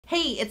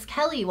Hey, it's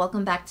Kelly.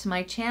 Welcome back to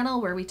my channel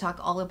where we talk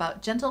all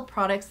about gentle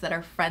products that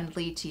are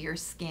friendly to your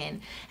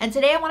skin. And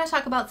today I want to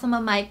talk about some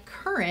of my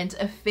current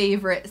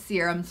favorite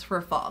serums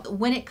for fall.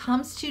 When it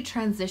comes to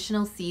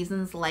transitional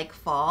seasons like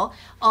fall,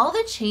 all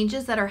the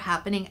changes that are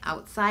happening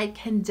outside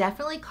can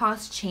definitely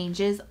cause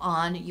changes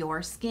on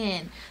your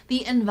skin.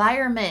 The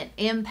environment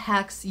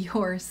impacts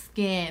your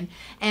skin,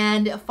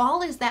 and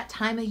fall is that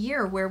time of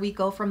year where we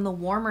go from the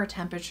warmer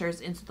temperatures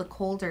into the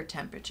colder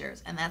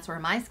temperatures, and that's where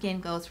my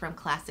skin goes from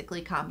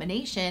classically combination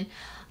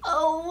a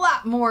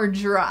lot more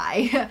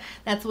dry.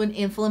 That's when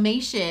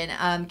inflammation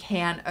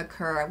can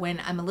occur,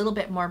 when I'm a little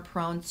bit more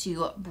prone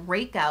to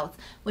breakouts,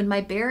 when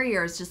my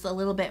barrier is just a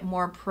little bit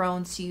more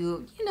prone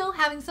to,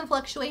 having some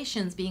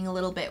fluctuations, being a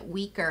little bit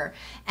weaker,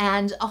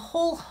 and a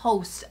whole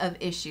host of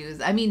issues.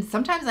 I mean,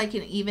 sometimes I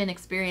can even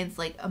experience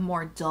like a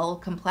more dull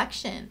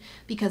complexion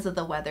because of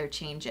the weather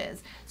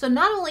changes. So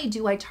not only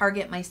do I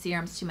target my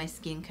serums to my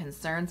skin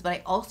concerns, but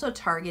I also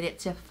target it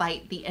to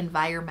fight the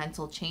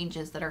environmental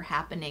changes that are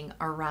happening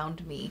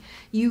around me.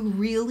 You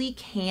really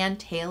can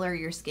tailor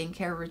your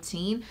skincare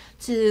routine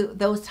to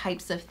those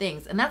types of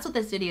things. And that's what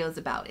this video is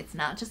about. It's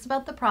not just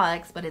about the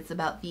products, but it's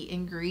about the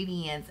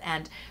ingredients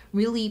and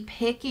really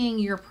picking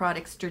your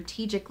products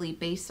strategically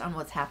based on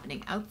what's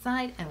happening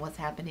outside and what's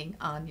happening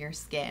on your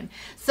skin.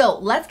 So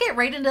let's get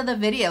right into the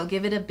video.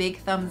 Give it a big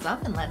thumbs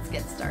up and let's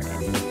get started.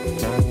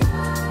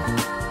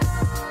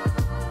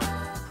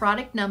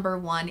 Product number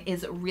one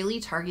is really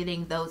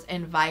targeting those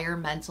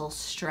environmental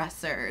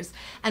stressors.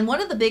 And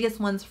one of the biggest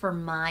ones for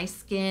my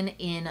skin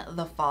in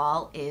the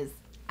fall is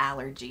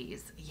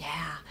allergies.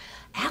 Yeah.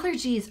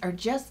 Allergies are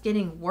just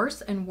getting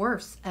worse and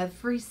worse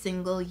every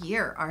single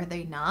year, are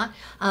they not?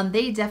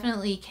 They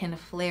definitely can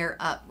flare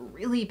up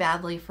really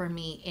badly for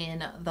me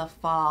in the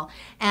fall.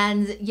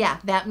 And yeah,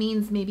 that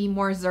means maybe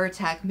more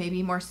Zyrtec,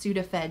 maybe more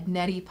Sudafed,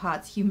 neti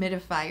pots,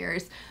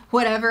 humidifiers,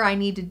 whatever I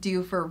need to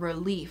do for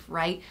relief,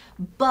 right?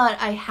 But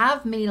I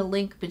have made a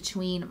link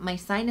between my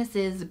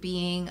sinuses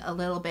being a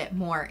little bit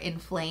more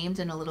inflamed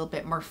and a little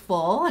bit more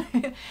full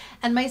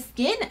and my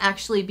skin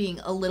actually being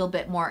a little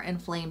bit more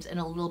inflamed and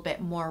a little bit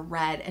more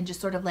red and just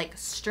sort of like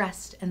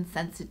stressed and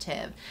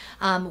sensitive.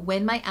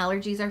 When my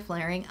allergies are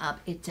flaring up,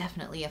 it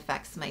definitely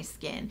affects my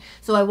skin.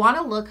 So I want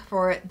to look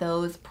for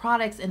those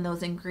products and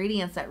those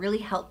ingredients that really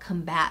help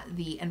combat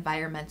the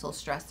environmental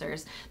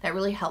stressors, that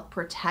really help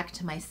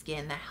protect my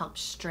skin, that help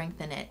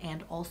strengthen it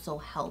and also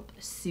help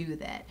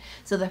soothe it.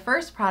 So the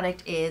first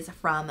product is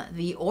from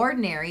The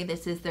Ordinary.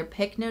 This is their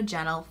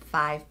Pycnogenol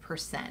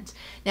 5%.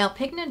 Now,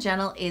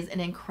 Pycnogenol is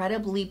an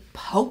incredibly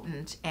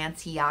potent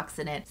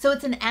antioxidant. So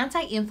it's an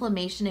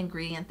anti-inflammation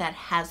ingredient that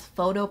has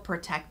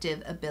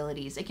photoprotective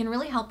abilities. It can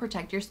really help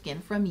protect your skin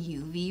from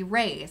UV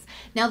rays.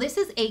 Now, this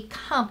is a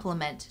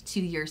complement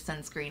to your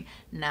sunscreen,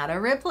 not a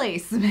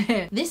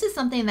replacement. This is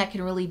something that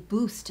can really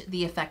boost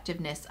the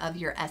effectiveness of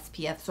your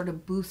SPF, sort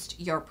of boost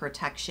your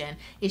protection.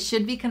 It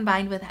should be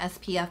combined with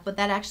SPF, but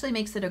that actually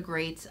makes it a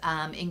great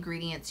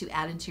ingredient to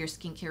add into your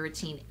skincare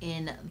routine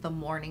in the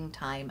morning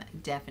time,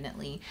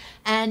 definitely.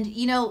 And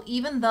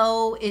even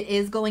though it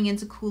is going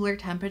into cooler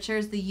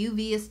temperatures, the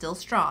UV is still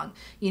strong.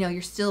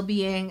 You're still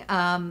being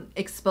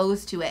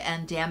exposed to it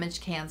and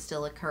damage can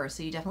still occur.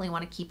 So you definitely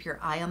want to keep your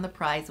eye on the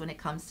prize when it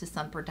comes to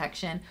sun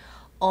protection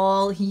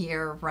all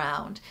year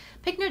round.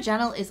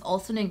 Pycnogenol is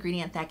also an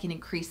ingredient that can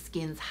increase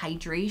skin's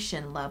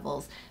hydration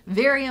levels.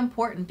 Very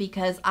important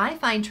because I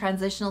find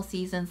transitional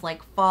seasons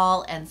like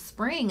fall and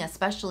spring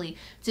especially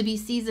to be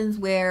seasons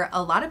where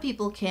a lot of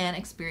people can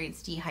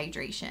experience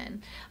dehydration.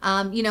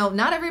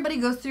 Not everybody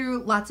goes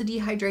through lots of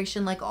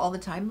dehydration like all the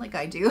time like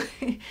I do,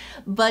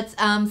 but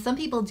some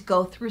people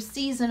go through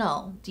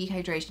seasonal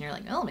dehydration. You're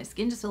like, oh, my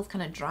skin just feels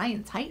kind of dry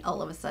and tight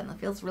all of a sudden. It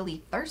feels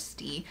really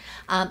thirsty.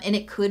 And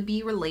it could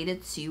be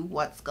related to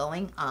what's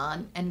going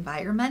on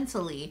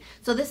environmentally.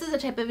 So this is a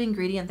type of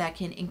ingredient that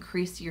can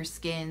increase your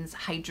skin's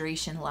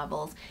hydration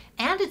levels,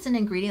 and it's an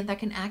ingredient that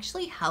can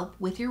actually help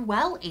with your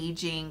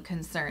well-aging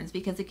concerns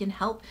because it can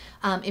help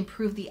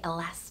improve the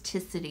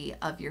elasticity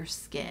of your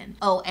skin.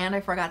 Oh, and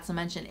I forgot to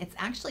mention, it's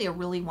actually a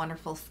really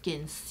wonderful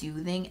skin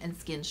soothing and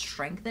skin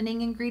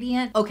strengthening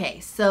ingredient. Okay,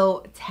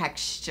 so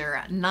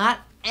texture, not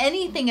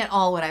anything at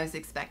all what I was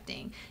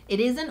expecting.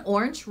 It is an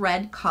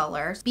orange-red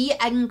color. Be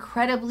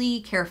incredibly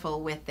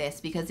careful with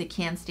this because it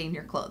can stain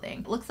your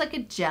clothing. It looks like a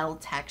gel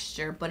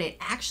texture, but it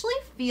actually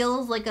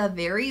feels like a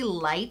very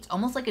light,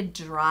 almost like a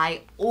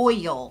dry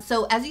oil.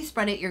 So as you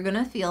spread it, you're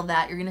gonna feel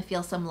that. You're gonna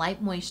feel some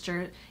light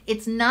moisture.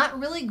 It's not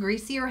really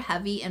greasy or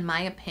heavy in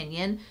my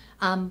opinion,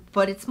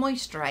 but it's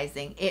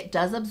moisturizing. It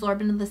does absorb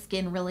into the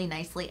skin really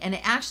nicely, and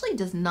it actually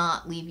does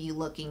not leave you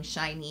looking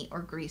shiny or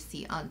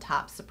greasy on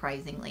top,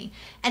 surprisingly.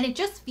 And it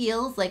just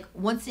feels like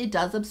once it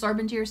does absorb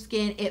into your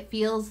skin, it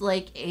feels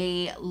like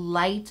a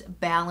light,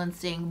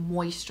 balancing,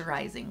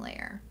 moisturizing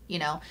layer. You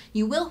know,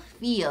 you will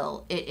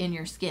feel it in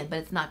your skin, but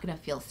it's not going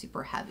to feel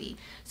super heavy.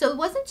 So it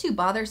wasn't too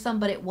bothersome,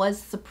 but it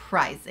was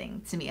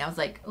surprising to me. I was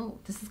like, oh,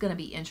 this is going to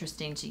be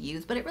interesting to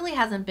use, but it really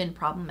hasn't been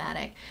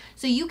problematic.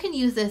 So you can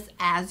use this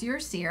as your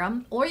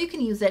serum, or you can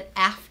use it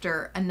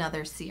after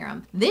another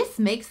serum. This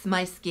makes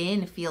my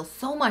skin feel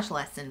so much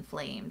less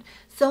inflamed,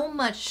 so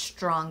much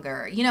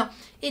stronger. You know,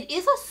 it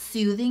is a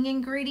soothing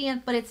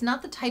ingredient, but it's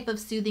not the type of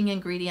soothing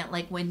ingredient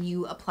like when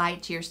you apply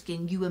it to your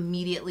skin, you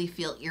immediately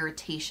feel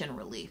irritation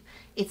relief.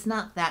 It's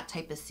not that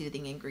type of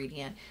soothing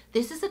ingredient.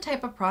 This is the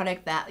type of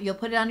product that you'll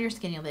put it on your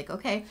skin, you'll be like,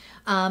 okay.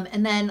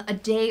 And then a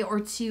day or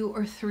two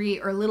or three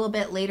or a little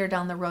bit later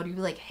down the road, you'll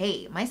be like,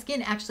 hey, my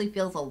skin actually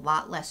feels a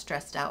lot less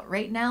stressed out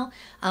right now.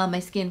 My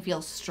skin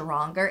feels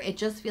stronger. It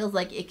just feels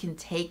like it can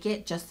take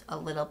it just a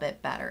little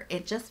bit better.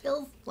 It just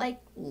feels like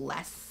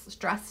less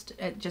stressed.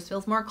 It just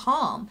feels more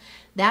calm.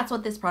 That's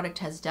what this product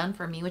has done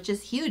for me, which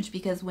is huge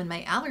because when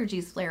my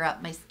allergies flare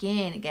up, my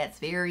skin gets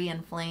very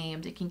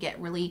inflamed. It can get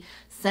really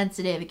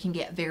sensitive. It can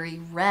get very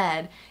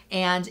red.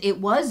 And it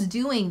was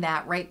doing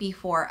that right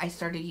before I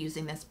started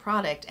using this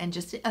product. And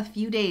just a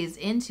few days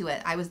into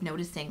it, I was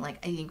noticing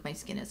like, I think my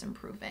skin is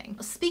improving.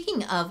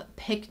 Speaking of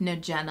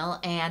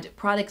Pycnogenol and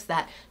products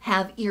that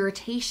have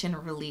irritation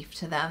relief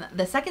to them,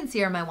 the second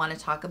serum I want to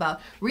talk about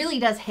really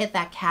does hit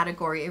that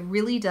category. It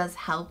really does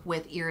help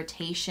with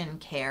irritation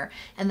care,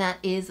 and that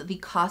is the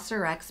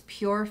Cosrx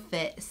Pure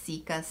Fit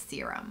Cica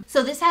Serum.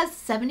 So this has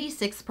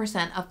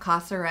 76% of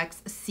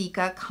Cosrx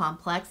Cica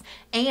complex,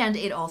 and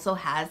it also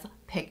has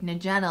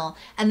Pycnogenol.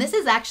 And this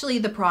is actually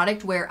the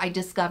product where I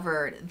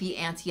discovered the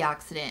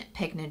antioxidant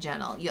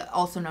Pycnogenol,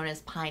 also known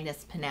as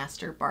Pinus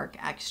pinaster bark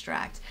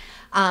extract.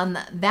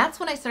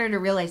 That's when I started to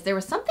realize there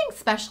was something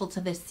special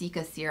to this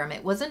Cica serum.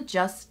 It wasn't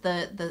just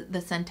the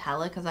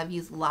centella, because I've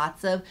used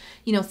lots of,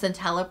 you know,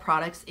 centella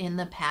products in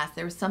the past.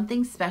 There was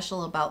something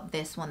special about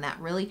this one that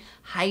really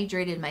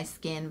hydrated my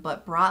skin,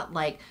 but brought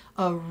like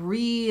a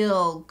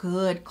real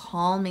good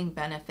calming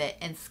benefit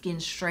and skin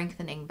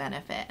strengthening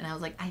benefit. And I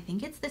was like, I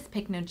think it's this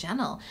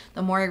Pycnogenol.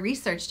 The more I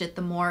researched it,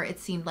 the more it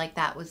seemed like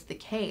that was the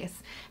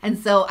case. And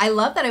so I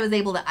love that I was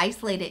able to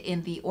isolate it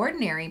in the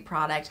Ordinary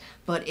product,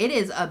 but it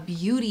is a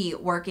beauty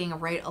working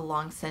right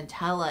along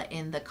centella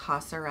in the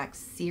Cosrx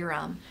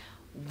serum.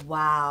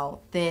 Wow,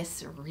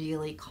 this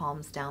really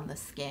calms down the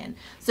skin.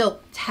 So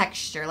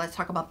texture, let's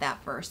talk about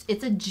that first.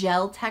 It's a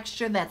gel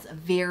texture that's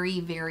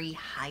very, very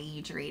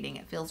hydrating.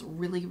 It feels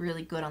really,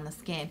 really good on the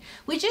skin,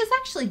 which is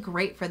actually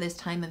great for this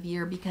time of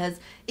year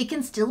because it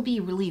can still be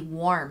really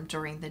warm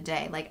during the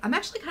day. Like I'm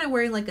actually kind of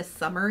wearing like a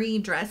summery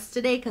dress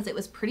today because it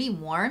was pretty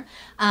warm,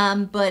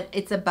 but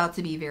it's about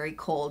to be very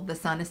cold. The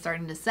sun is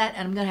starting to set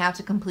and I'm gonna have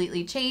to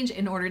completely change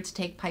in order to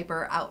take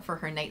Piper out for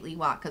her nightly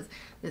walk because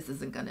this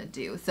isn't gonna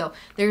do. So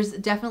there's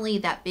definitely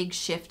that big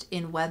shift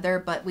in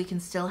weather, but we can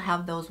still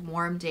have those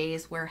warm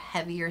days where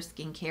heavier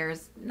skincare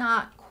is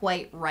not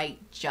quite right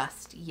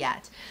just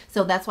yet.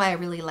 So that's why I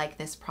really like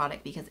this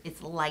product, because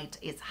it's light,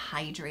 it's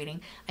hydrating.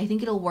 I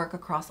think it'll work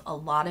across a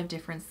lot of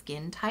different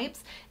skin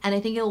types, and I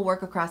think it'll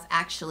work across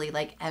actually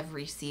like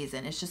every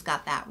season. It's just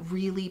got that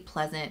really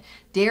pleasant,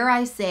 dare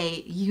I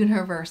say,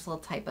 universal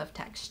type of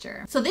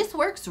texture. So this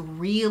works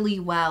really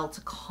well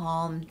to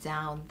calm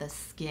down the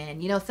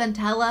skin. You know,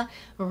 centella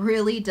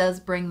really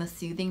does bring the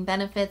soothing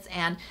benefits,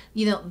 and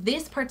you know,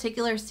 this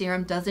particular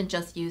serum doesn't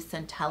just use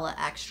centella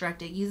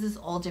extract. It uses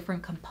all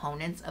different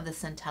components of the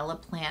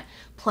centella plant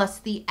plus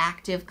the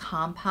active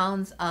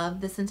compounds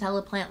of the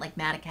centella plant, like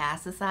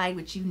madecassoside,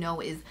 which you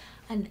know is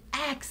an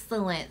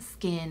excellent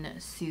skin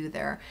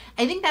soother.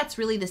 I think that's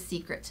really the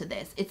secret to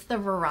this. It's the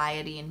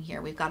variety in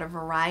here. We've got a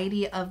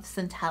variety of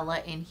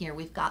centella in here.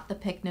 We've got the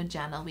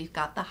Pycnogenol, we've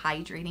got the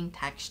hydrating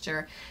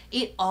texture.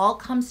 It all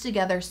comes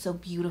together so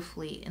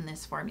beautifully in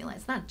this formula.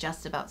 It's not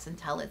just about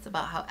centella, it's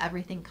about how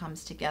everything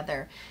comes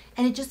together.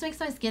 And it just makes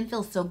my skin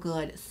feel so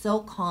good, so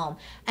calm.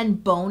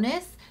 And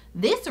bonus,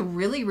 this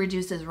really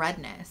reduces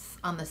redness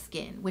on the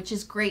skin, which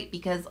is great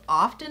because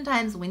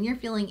oftentimes when you're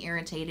feeling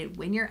irritated,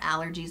 when your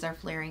allergies are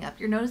flaring up,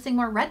 you're noticing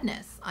more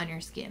redness on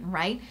your skin,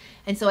 right?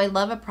 And so I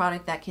love a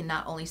product that can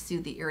not only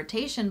soothe the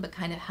irritation, but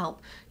kind of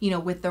help, you know,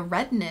 with the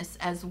redness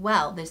as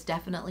well. This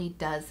definitely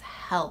does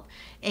help.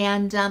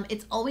 And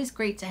it's always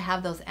great to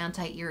have those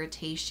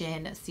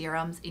anti-irritation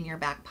serums in your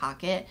back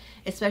pocket,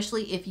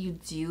 especially if you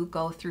do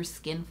go through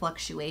skin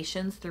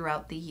fluctuations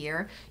throughout the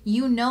year.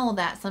 You know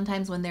that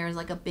sometimes when there's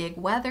like a big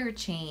weather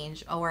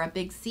change or a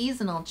big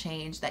seasonal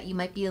change that you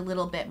might be a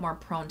little bit more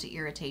prone to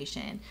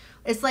irritation.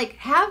 It's like,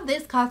 have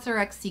this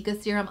Cosrx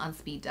Cica serum on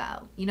speed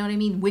dial. You know what I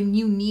mean? When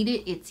you need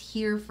it, it's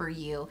here for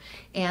you.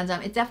 And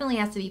it definitely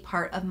has to be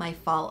part of my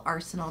fall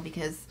arsenal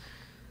because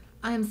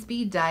I'm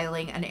speed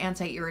dialing an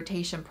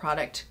anti-irritation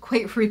product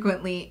quite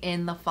frequently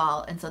in the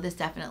fall, and so this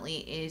definitely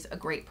is a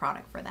great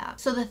product for that.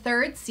 So the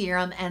third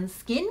serum and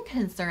skin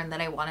concern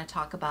that I want to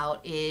talk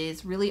about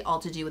is really all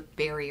to do with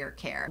barrier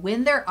care.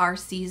 When there are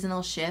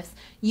seasonal shifts,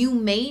 you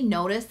may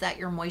notice that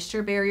your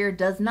moisture barrier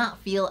does not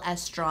feel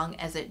as strong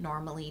as it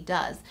normally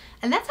does.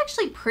 And that's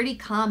actually pretty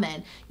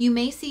common. You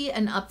may see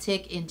an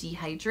uptick in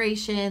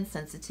dehydration,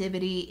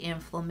 sensitivity,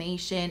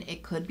 inflammation.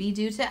 It could be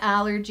due to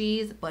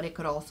allergies, but it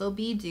could also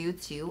be due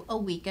to a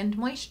weakened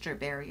moisture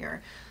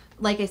barrier.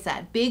 Like I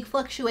said, big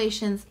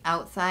fluctuations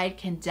outside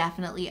can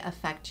definitely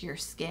affect your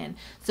skin.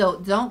 So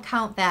don't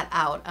count that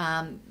out.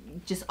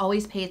 Just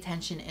always pay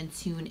attention and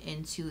tune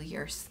into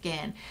your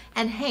skin.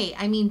 And hey,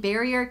 I mean,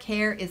 barrier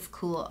care is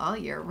cool all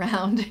year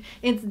round.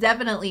 It's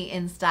definitely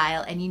in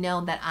style, and you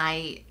know that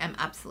I am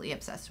absolutely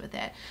obsessed with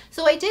it.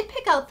 So I did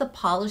pick out the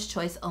Paula's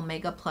Choice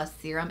Omega Plus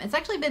Serum. It's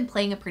actually been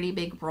playing a pretty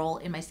big role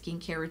in my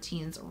skincare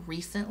routines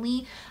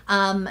recently.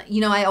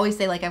 You know, I always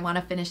say, like, I want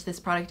to finish this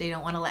product. I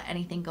don't want to let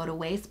anything go to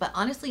waste, but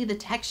honestly, the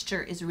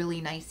texture is really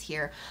nice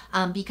here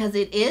because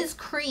it is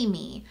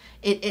creamy.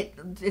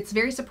 It's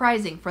very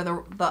surprising. For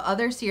the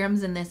other serums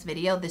in this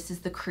video, this is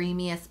the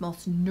creamiest,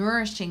 most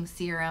nourishing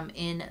serum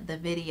in the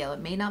video.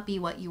 It may not be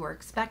what you were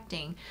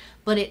expecting,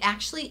 but it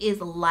actually is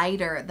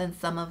lighter than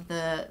some of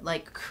the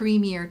like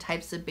creamier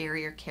types of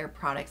barrier care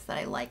products that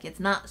I like. It's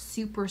not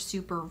super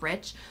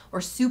rich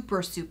or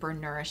super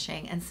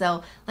nourishing. And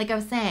so, like I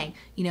was saying,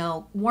 you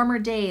know, warmer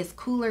days,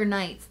 cooler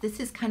nights, this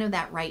is kind of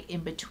that right in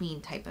between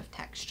type of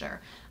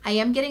texture. I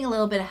am getting a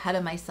little bit ahead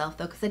of myself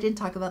though, because I didn't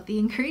talk about the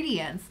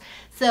ingredients.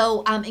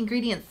 So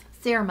ingredients: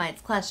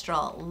 ceramides,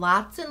 cholesterol,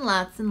 lots and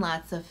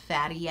lots of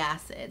fatty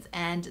acids.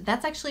 And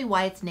that's actually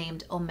why it's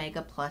named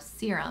Omega Plus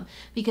Serum,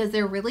 because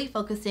they're really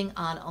focusing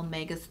on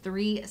omegas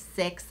 3,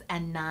 6,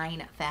 and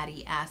 9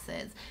 fatty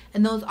acids.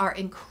 And those are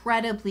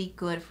incredibly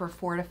good for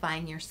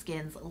fortifying your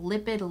skin's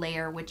lipid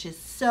layer, which is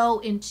so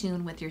in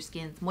tune with your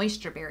skin's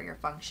moisture barrier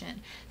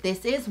function.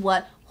 This is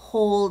what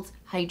holds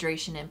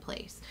hydration in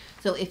place.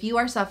 So if you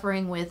are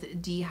suffering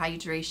with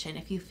dehydration,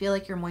 if you feel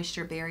like your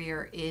moisture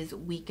barrier is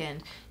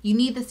weakened, you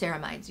need the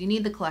ceramides, you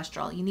need the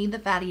cholesterol, you need the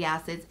fatty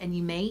acids, and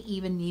you may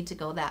even need to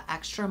go that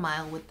extra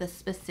mile with the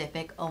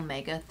specific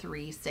omega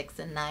 3, 6,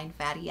 and 9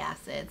 fatty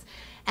acids.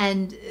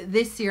 And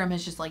this serum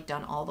has just like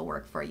done all the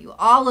work for you.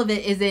 All of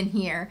it is in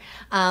here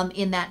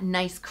in that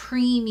nice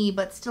creamy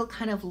but still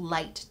kind of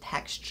light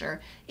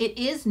texture. It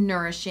is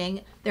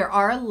nourishing. There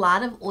are a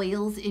lot of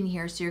oils in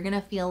here, so you're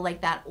gonna feel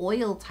like that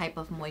oil type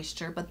of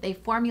moisture, but they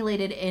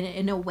formulated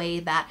in a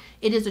way that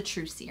it is a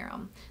true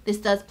serum. This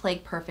does play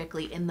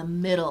perfectly in the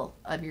middle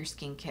of your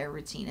skincare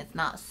routine. It's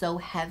not so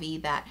heavy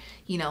that,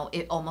 you know,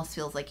 it almost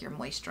feels like your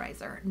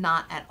moisturizer.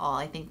 Not at all.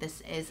 I think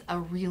this is a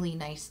really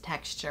nice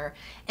texture.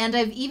 And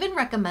I've even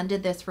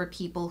recommended this for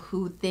people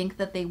who think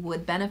that they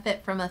would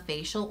benefit from a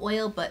facial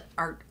oil but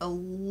are a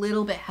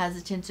little bit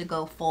hesitant to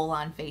go full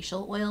on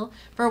facial oil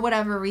for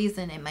whatever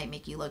reason. It might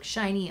make you look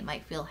shiny, it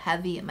might feel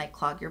heavy, it might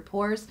clog your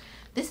pores.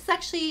 This is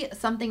actually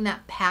something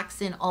that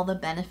packs in all the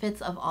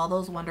benefits of all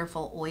those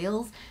wonderful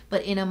oils,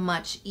 but in a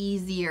much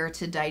easier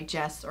to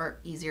digest or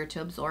easier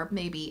to absorb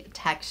maybe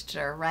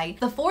texture, right?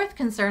 The fourth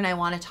concern I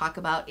want to talk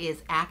about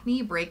is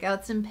acne,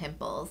 breakouts, and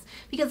pimples.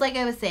 Because like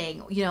I was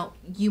saying, you know,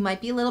 you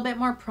might be a little bit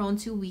more prone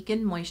to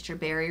weakened moisture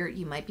barrier.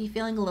 You might be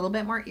feeling a little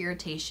bit more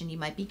irritation. You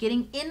might be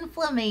getting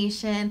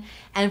inflammation.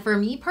 And for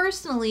me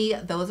personally,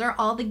 those are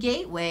all the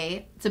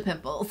gateway to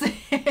pimples.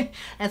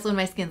 That's when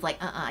my skin's like,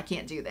 I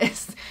can't do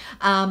this.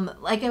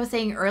 Like I was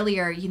saying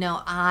earlier, you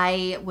know,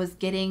 I was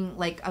getting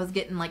like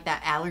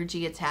that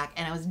allergy attack,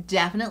 and I was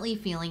definitely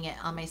feeling it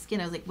on my skin.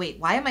 I was like, wait,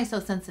 why am I so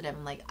sensitive?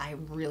 I'm like, I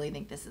really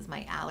think this is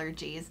my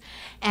allergies.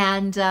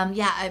 And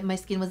yeah, my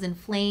skin was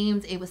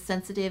inflamed. It was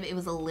sensitive. It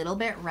was a little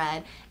bit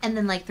red. And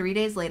then like 3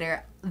 days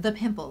later, the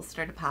pimples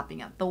started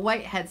popping up. The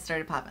whiteheads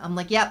started popping. I'm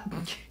like, yep,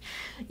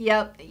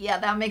 yeah,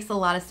 that makes a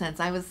lot of sense.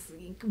 I was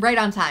right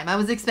on time. I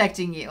was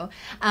expecting you.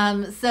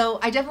 So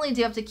I definitely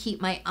do have to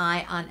keep my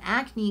eye on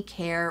acne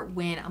care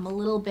when I'm a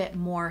little bit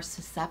more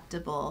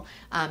susceptible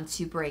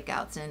to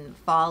breakouts, and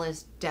fall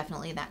is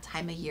definitely that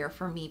time of year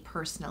for me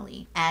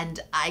personally.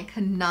 And I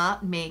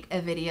cannot make a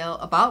video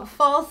about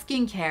fall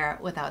skincare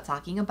without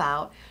talking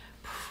about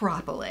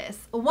Propolis,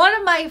 one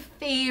of my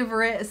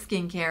favorite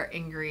skincare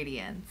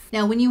ingredients.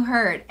 Now, when you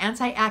heard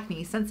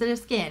anti-acne, sensitive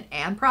skin,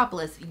 and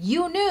Propolis,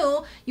 you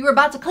knew you were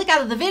about to click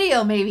out of the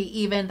video, maybe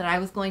even, that I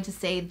was going to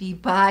say the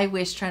by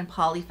Wishtrend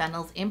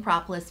Polyphenols in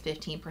Propolis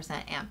 15%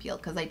 Ampoule,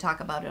 because I talk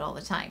about it all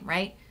the time,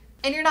 right?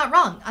 And you're not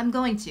wrong, I'm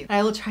going to.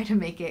 I will try to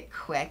make it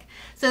quick.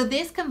 So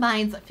this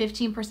combines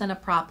 15% of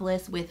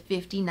propolis with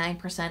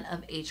 59%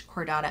 of H.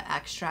 cordata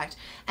extract.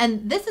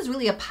 And this is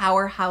really a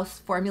powerhouse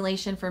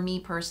formulation for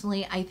me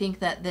personally. I think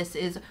that this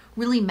is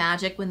really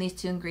magic when these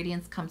two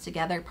ingredients come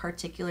together,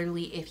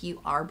 particularly if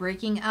you are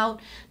breaking out,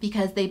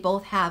 because they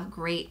both have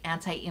great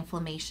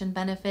anti-inflammation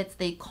benefits.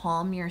 They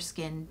calm your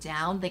skin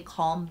down. They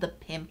calm the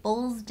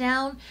pimples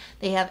down.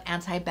 They have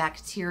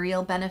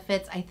antibacterial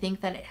benefits. I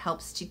think that it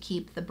helps to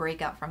keep the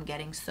breakout from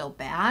getting so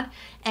bad.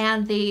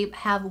 And they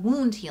have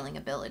wound healing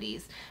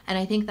abilities. And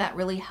I think that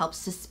really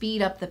helps to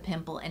speed up the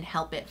pimple and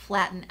help it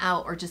flatten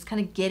out, or just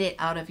kind of get it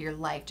out of your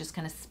life, just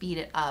kind of speed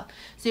it up.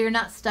 So you're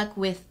not stuck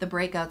with the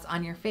breakouts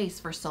on your face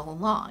for so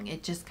long.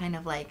 It just kind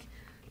of like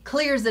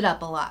clears it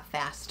up a lot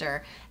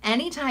faster.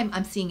 Anytime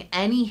I'm seeing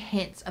any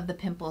hint of the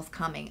pimples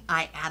coming,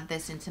 I add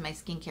this into my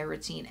skincare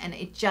routine, and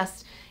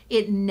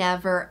it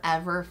never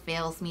ever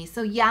fails me.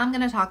 So yeah, I'm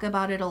gonna talk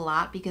about it a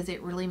lot because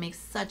it really makes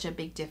such a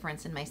big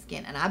difference in my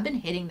skin. And I've been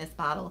hitting this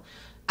bottle.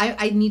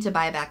 I need to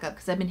buy it back up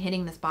because I've been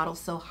hitting this bottle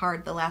so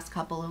hard the last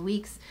couple of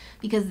weeks,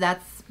 because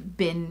that's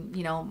been,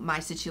 you know, my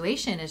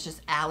situation is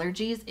just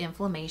allergies,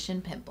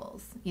 inflammation,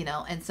 pimples, you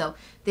know, and so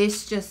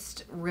this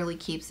just really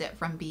keeps it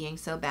from being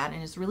so bad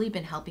and has really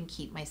been helping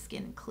keep my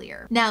skin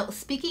clear. Now,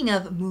 speaking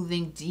of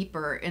moving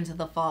deeper into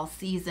the fall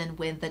season,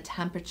 when the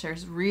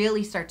temperatures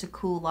really start to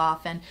cool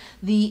off and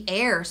the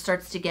air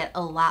starts to get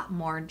a lot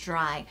more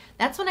dry,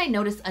 that's when I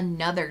notice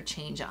another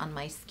change on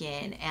my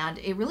skin, and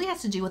it really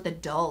has to do with a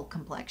dull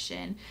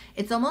complexion.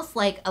 It's almost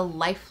like a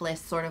lifeless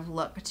sort of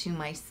look to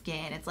my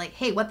skin. It's like,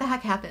 hey, what the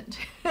heck happened?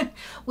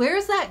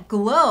 Where's that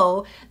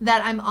glow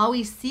that I'm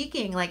always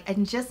seeking? Like,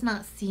 I'm just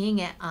not seeing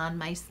it on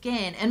my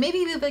skin. And maybe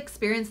you've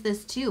experienced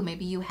this too.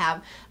 Maybe you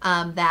have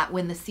that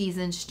when the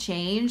seasons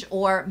change,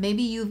 or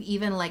maybe you've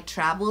even like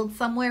traveled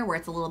somewhere where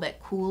it's a little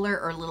bit cooler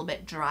or a little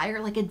bit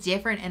drier, like a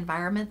different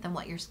environment than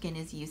what your skin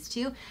is used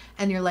to.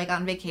 And you're like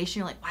on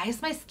vacation, you're like, why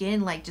is my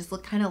skin like just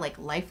look kind of like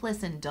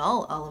lifeless and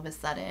dull all of a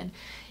sudden?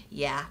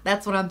 Yeah,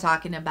 that's what I'm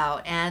talking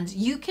about. And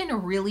you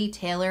can really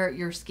tailor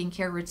your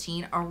skincare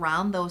routine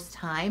around those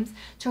times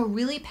to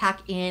really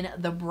pack in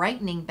the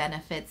brightening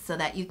benefits so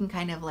that you can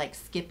kind of like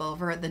skip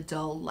over the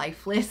dull,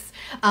 lifeless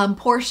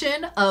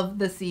portion of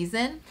the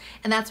season.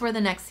 And that's where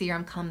the next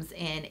serum comes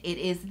in. It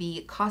is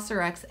the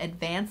Cosrx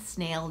Advanced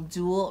Snail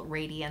Dual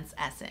Radiance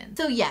Essence.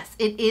 So yes,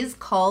 it is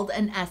called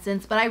an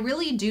essence, but I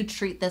really do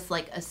treat this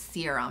like a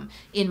serum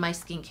in my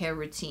skincare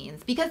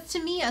routines, because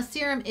to me, a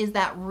serum is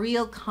that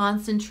real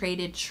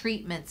concentrated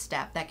treatment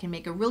step that can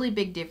make a really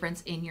big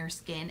difference in your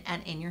skin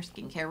and in your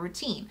skincare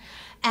routine.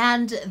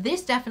 And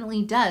this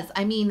definitely does.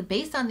 I mean,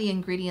 based on the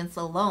ingredients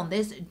alone,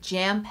 this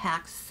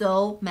jam-packs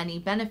so many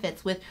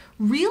benefits with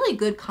really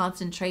good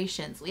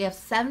concentrations. We have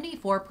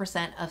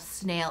 74% of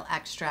snail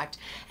extract.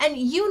 And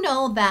you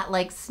know that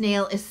like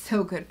snail is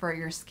so good for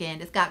your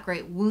skin. It's got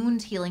great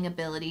wound healing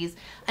abilities,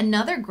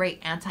 another great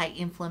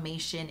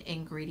anti-inflammation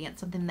ingredient,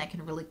 something that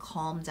can really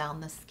calm down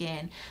the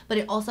skin. But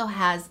it also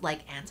has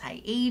like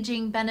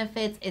anti-aging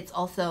benefits. It's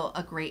also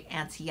a great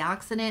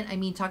antioxidant. I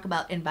mean, talk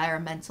about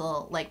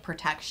environmental like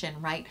protection,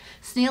 right?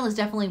 Snail is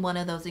definitely one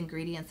of those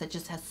ingredients that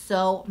just has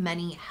so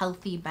many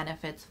healthy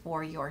benefits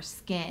for your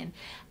skin.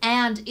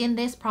 And in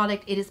this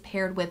product, it is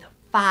paired with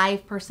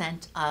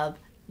 5% of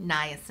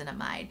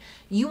niacinamide.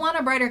 You want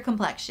a brighter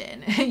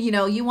complexion, you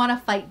know, you want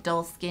to fight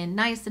dull skin.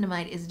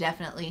 Niacinamide is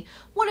definitely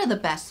one of the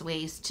best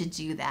ways to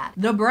do that.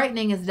 The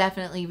brightening is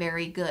definitely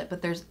very good,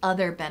 but there's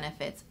other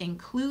benefits,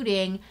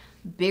 including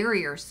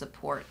barrier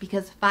support,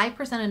 because 5%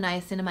 of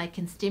niacinamide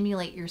can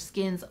stimulate your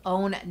skin's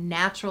own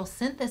natural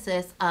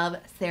synthesis of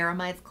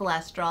ceramides,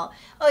 cholesterol,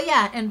 oh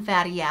yeah, and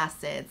fatty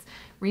acids.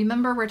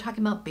 Remember, we're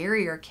talking about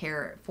barrier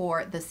care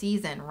for the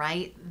season,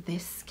 right?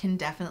 This can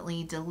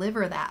definitely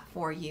deliver that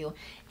for you.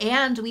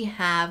 And we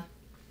have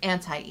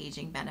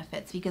anti-aging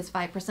benefits, because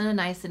 5% of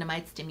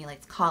niacinamide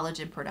stimulates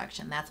collagen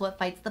production. That's what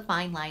fights the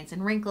fine lines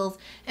and wrinkles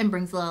and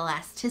brings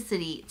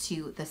elasticity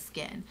to the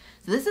skin.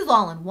 So this is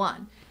all in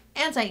one.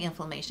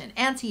 Anti-inflammation,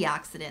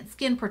 antioxidant,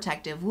 skin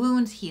protective,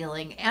 wound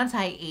healing,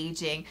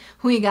 anti-aging.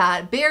 We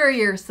got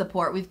barrier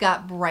support. We've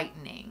got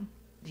brightening.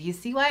 Do you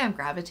see why I'm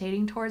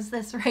gravitating towards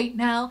this right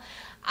now?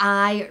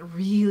 I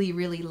really,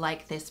 really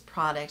like this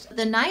product.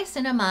 The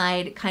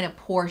niacinamide kind of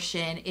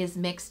portion is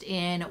mixed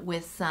in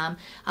with some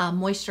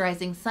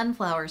moisturizing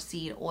sunflower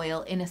seed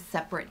oil in a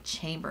separate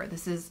chamber.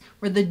 This is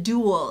where the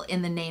dual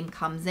in the name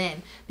comes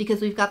in,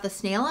 because we've got the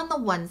snail on the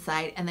one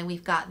side, and then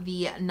we've got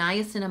the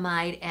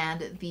niacinamide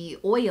and the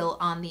oil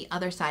on the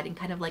other side in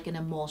kind of like an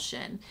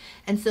emulsion.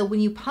 And so when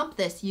you pump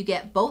this, you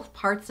get both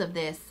parts of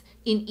this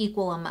in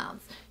equal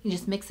amounts. You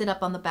just mix it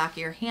up on the back of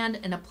your hand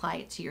and apply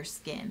it to your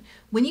skin.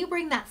 When you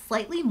bring that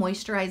slightly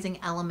moisturizing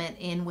element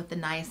in with the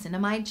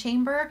niacinamide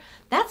chamber,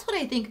 that's what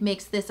I think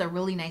makes this a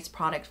really nice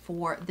product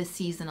for the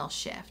seasonal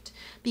shift.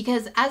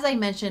 Because as I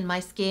mentioned, my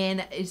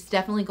skin is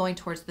definitely going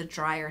towards the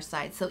drier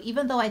side. So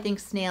even though I think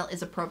snail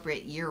is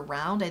appropriate year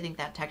round, I think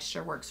that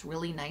texture works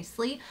really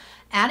nicely.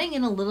 Adding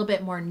in a little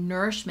bit more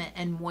nourishment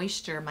and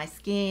moisture, my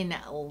skin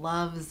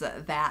loves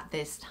that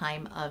this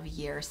time of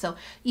year. So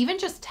even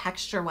just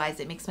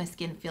texture-wise, it makes my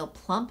skin feel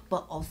plump,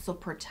 but also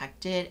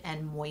protected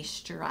and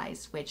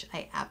moisturized, which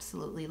I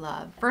absolutely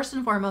love. First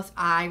and foremost,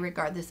 I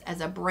regard this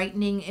as a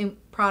brightening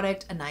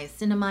product, a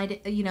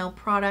niacinamide,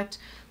 product,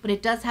 but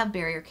it does have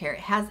barrier care.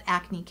 It has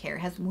acne care,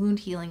 it has wound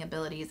healing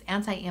abilities,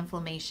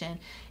 anti-inflammation.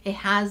 It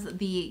has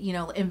the, you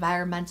know,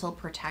 environmental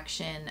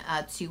protection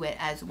to it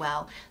as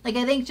well. Like,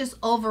 I think just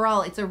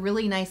overall, it's a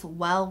really nice,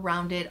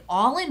 well-rounded,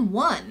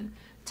 all-in-one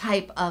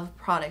type of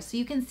product. So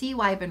you can see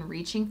why I've been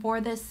reaching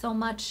for this so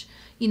much,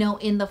 you know,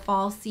 in the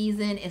fall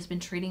season. It's been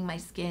treating my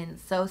skin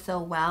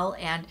so well.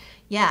 And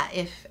yeah,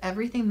 if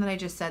everything that I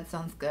just said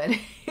sounds good,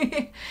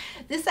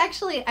 this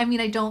actually, I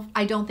mean, I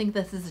don't think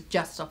this is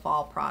just a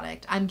fall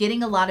product. I'm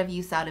getting a lot of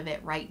use out of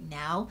it right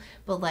now,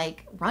 but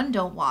like, run,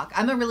 don't walk.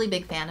 I'm a really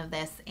big fan of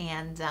this,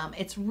 and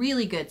it's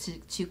really good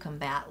to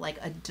combat like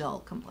a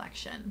dull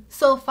complexion.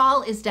 So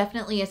fall is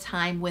definitely a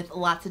time with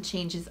lots of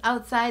changes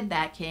outside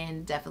that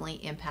can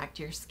definitely impact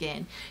your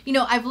skin. You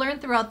know, I've learned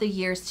throughout the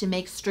years to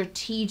make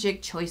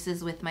strategic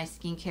choices with my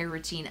skincare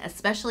routine,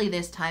 especially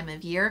this time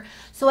of year,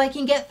 so I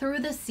can get through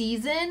the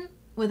season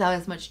without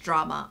as much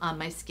drama on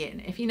my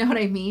skin, if you know what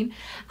I mean.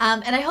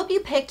 And I hope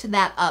you picked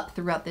that up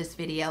throughout this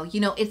video.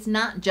 You know, it's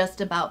not just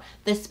about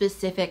the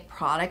specific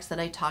products that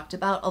I talked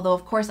about, although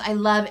of course I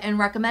love and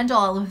recommend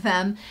all of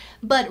them,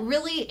 but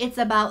really it's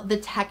about the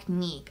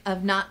technique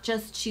of not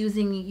just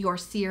choosing your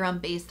serum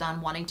based on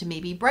wanting to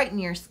maybe brighten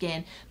your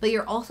skin, but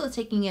you're also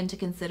taking into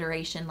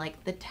consideration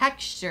like the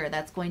texture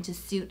that's going to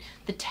suit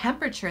the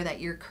temperature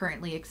that you're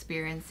currently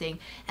experiencing,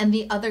 and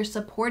the other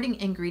supporting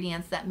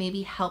ingredients that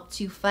maybe help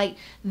to fight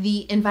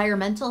the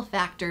environmental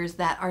factors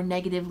that are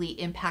negatively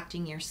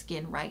impacting your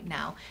skin right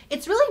now.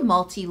 It's really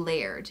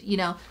multi-layered. You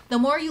know, the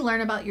more you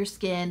learn about your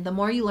skin, the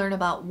more you learn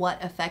about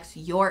what affects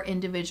your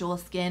individual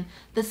skin,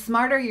 the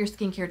smarter your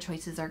skincare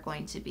choices are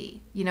going to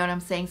be. You know what I'm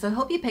saying? So I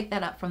hope you picked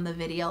that up from the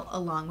video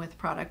along with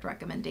product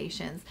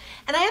recommendations.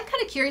 And I am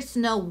kind of curious to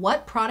know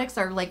what products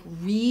are like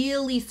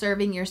really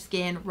serving your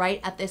skin right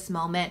at this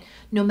moment,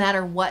 no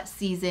matter what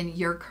season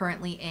you're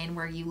currently in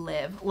where you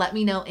live. Let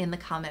me know in the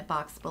comment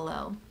box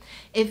below.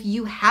 If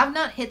you have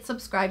not hit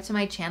subscribe to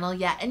my channel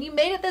yet and you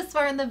made it this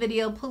far in the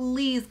video,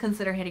 please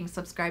consider hitting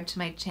subscribe to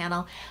my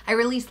channel. I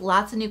release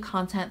lots of new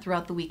content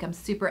throughout the week. I'm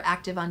super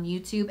active on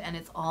YouTube and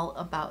it's all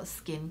about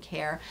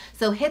skincare.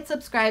 So hit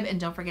subscribe and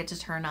don't forget to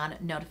turn on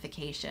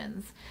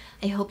notifications.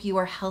 I hope you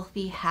are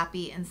healthy,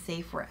 happy, and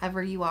safe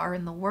wherever you are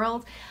in the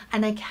world,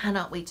 and I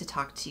cannot wait to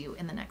talk to you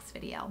in the next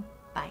video.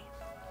 Bye.